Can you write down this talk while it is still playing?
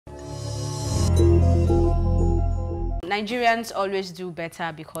Nigerians always do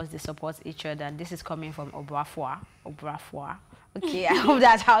better because they support each other. And this is coming from Obrafour. Obrafour. Okay, I hope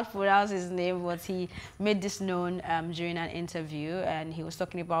that's how to pronounce his name, but he made this known during an interview, and he was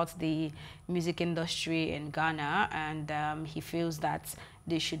talking about the music industry in Ghana, and he feels that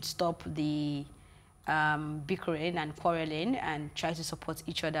they should stop the bickering and quarreling and try to support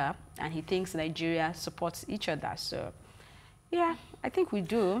each other, and he thinks Nigeria supports each other. So yeah, I think we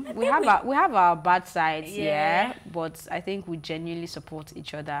do. We have our bad sides, yeah, but I think we genuinely support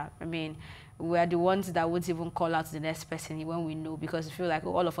each other. I mean, we are the ones that won't even call out the next person when we know, because we feel like,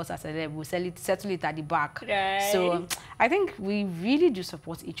 oh, all of us are celeb, we'll settle it at the back. Right. So I think we really do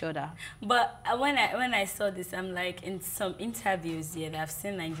support each other. But when I saw this, I'm like, in some interviews that I've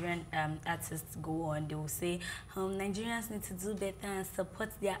seen Nigerian artists go on, they will say, Nigerians need to do better and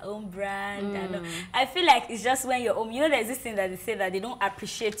support their own brand. And I feel like it's just when you're home. You know, there's this thing that they say that they don't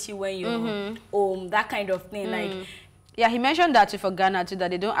appreciate you when you're home, that kind of thing. Like. Yeah, he mentioned that too for Ghana too,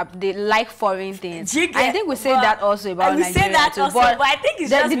 that they like foreign things. I think we say that also about Nigeria. We say that too, also, but I think it's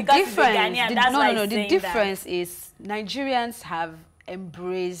just because it's the Ghanaian. That's why the difference is Nigerians have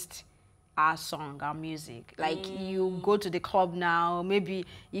embraced our song, our music. Like you go to the club now, maybe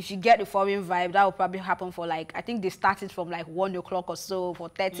if you get the foreign vibe, that will probably happen for like, I think they started from like 1 o'clock or so for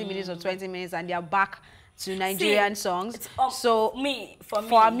 30 minutes or 20 minutes, and they are back to Nigerian songs. So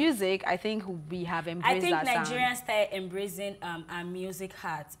for our music, I think we have embraced that sound. I think Nigerians started embracing our music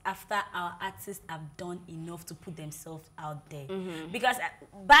heart after our artists have done enough to put themselves out there. Because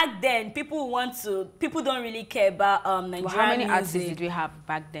back then, people don't really care about Nigerian music. How many artists did we have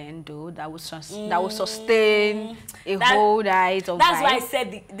back then, though, that would sustain a whole night of That's why I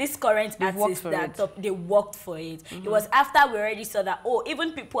said this current artists they worked for it. It was after we already saw that, oh,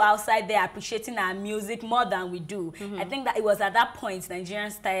 even people outside there appreciating our music more than we do. I think that it was at that point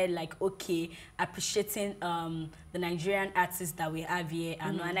Nigerians started like, okay, appreciating the Nigerian artists that we have here.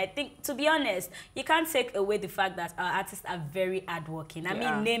 And I think, to be honest, you can't take away the fact that our artists are very hardworking. I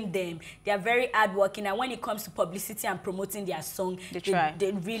mean, name them. They are very hardworking, and when it comes to publicity and promoting their song,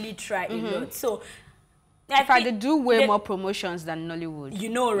 they really try a lot. So in fact, they do way more promotions than Nollywood. You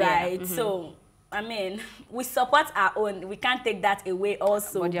know, right? So I mean, we support our own. We can't take that away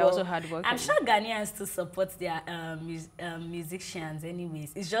also. But they're also hardworking. I'm sure Ghanaians to support their musicians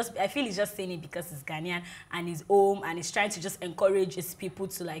anyways. It's just, I feel he's just saying it because it's Ghanaian and he's home and he's trying to just encourage his people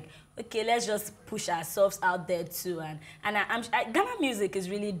to like, okay, let's just push ourselves out there too. And Ghana music is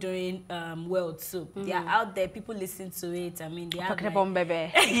really doing well too. They are out there, people listen to it. I mean, they have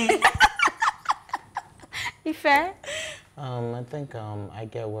Ife? I think I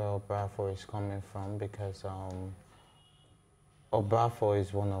get where Obrafour is coming from, because Obrafour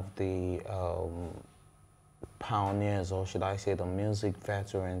is one of the pioneers, or should I say the music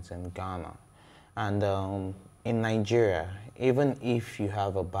veterans in Ghana. And in Nigeria, even if you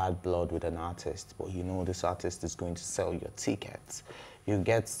have a bad blood with an artist, but you know this artist is going to sell your tickets, you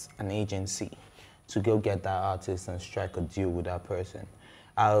get an agency to go get that artist and strike a deal with that person.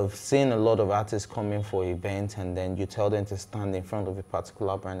 I've seen a lot of artists come in for events, and then you tell them to stand in front of a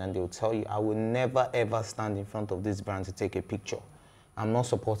particular brand, and they'll tell you, I will never ever stand in front of this brand to take a picture. I'm not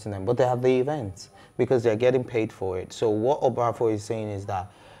supporting them, but they have the event because they're getting paid for it. So what Obrafour is saying is that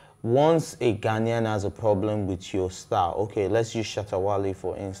once a Ghanaian has a problem with your star, okay, let's use Shatta Wale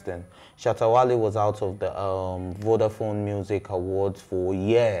for instance. Shatta Wale was out of the Vodafone Music Awards for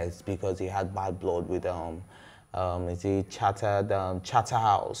years because he had bad blood with is it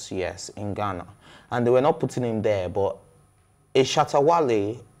Charterhouse, yes, in Ghana. And they were not putting him there, but a Shatta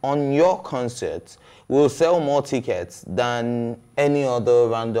Wale on your concert will sell more tickets than any other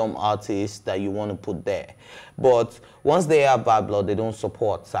random artist that you want to put there. But once they have bad blood, they don't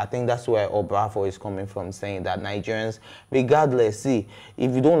support. So I think that's where Obrafour is coming from, saying that Nigerians, regardless, see,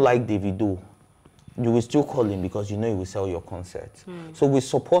 if you don't like Davido, you will still call him because you know he will sell your concert. So we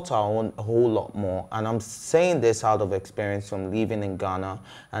support our own a whole lot more. And I'm saying this out of experience from living in Ghana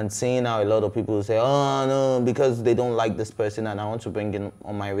and seeing how a lot of people say, oh no, because they don't like this person and I want to bring him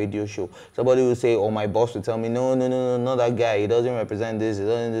on my radio show. Somebody will say, or my boss will tell me, no, not that guy. He doesn't represent this. He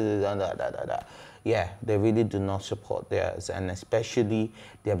doesn't do this, Yeah, they really do not support theirs, and especially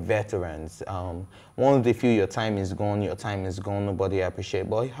their veterans. Once they feel your time is gone, nobody appreciates.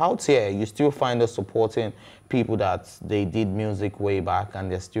 But out here, you still find us supporting people that they did music way back and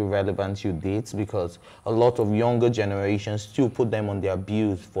they're still relevant to dates, because a lot of younger generations still put them on their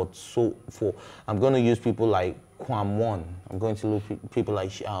bills I'm going to use people like Kwam One. I'm going to look people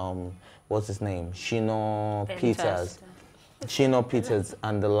like, what's his name? Shino Peters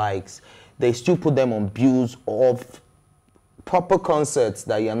and the likes. They still put them on bills of proper concerts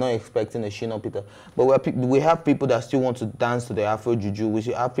that you're not expecting a Shina Peter. But we have people that still want to dance to the Afro Juju. We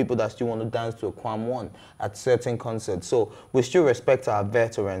have people that still want to dance to a Kwam One at certain concerts. So we still respect our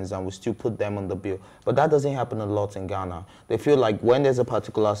veterans and we still put them on the bill. But that doesn't happen a lot in Ghana. They feel like when there's a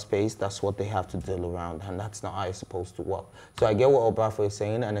particular space, that's what they have to deal around, and that's not how it's supposed to work. So I get what Obrafour is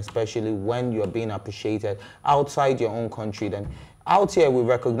saying, and especially when you're being appreciated outside your own country, then out here we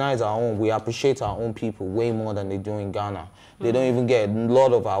recognize our own, we appreciate our own people way more than they do in Ghana. They don't even get a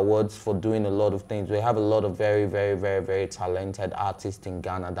lot of awards for doing a lot of things. We have a lot of very, very, very, very talented artists in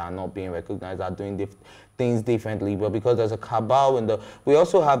Ghana that are not being recognized, are doing things differently. But because there's a cabal we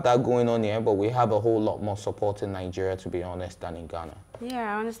also have that going on here, but we have a whole lot more support in Nigeria, to be honest, than in Ghana.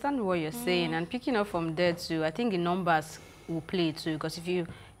 Yeah, I understand what you're saying. And picking up from there too, I think the numbers will play too, because if you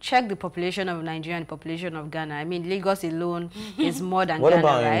check the population of Nigeria and the population of Ghana, I mean, Lagos alone is more than Ghana, right?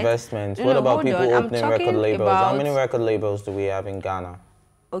 What about investments? What about people opening record labels? How many record labels do we have in Ghana?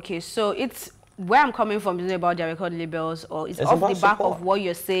 Okay, so it's where I'm coming from is about their record labels, or it's off the back of what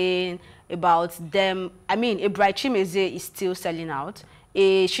you're saying about them. I mean, a Bright Chimeze is still selling out.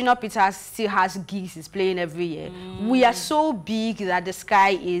 Shina Peters still has gigs, he's playing every year. We are so big that the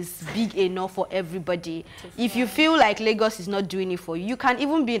sky is big enough for everybody. If you feel like Lagos is not doing it for you, you can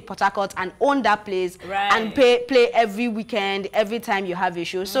even be in Port Harcourt and own that place and play every weekend, every time you have a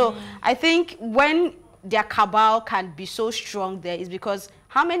show. So I think when their cabal can be so strong there is because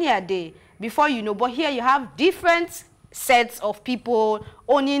how many are they? Before you know, but here you have different sets of people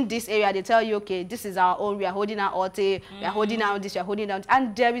owning this area. They tell you, okay, this is our own, we are holding our Orte, we are holding out this, we are holding out,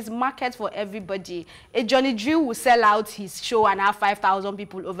 and there is market for everybody. A Johnny Drew will sell out his show and have 5,000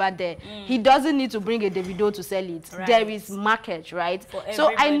 people over there. He doesn't need to bring a Davido to sell it. There is market, right?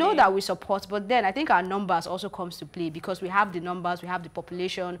 So I know that we support, but then I think our numbers also comes to play, because we have the numbers, we have the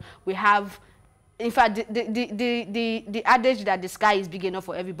population, we have. In fact, the adage that the sky is big enough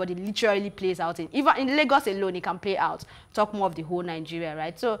for everybody literally plays out even in Lagos alone. It can play out. Talk more of the whole Nigeria,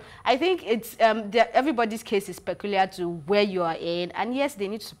 right? So I think it's everybody's case is peculiar to where you are in, and yes, they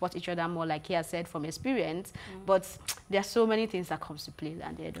need to support each other more, like he has said, from experience. But there are so many things that comes to play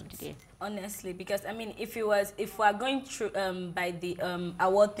at the end of the day. Honestly, because I mean, if we are going through by the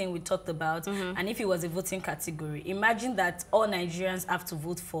award thing we talked about, and if it was a voting category, imagine that all Nigerians have to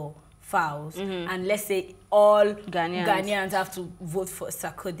vote for Fowls, and let's say all Ghanaians have to vote for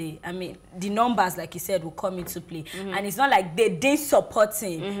Sarkodie. I mean, the numbers, like you said, will come into play. And it's not like they didn't support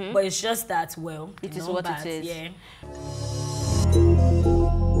him, but it's just that, well, it is what it is. Yeah.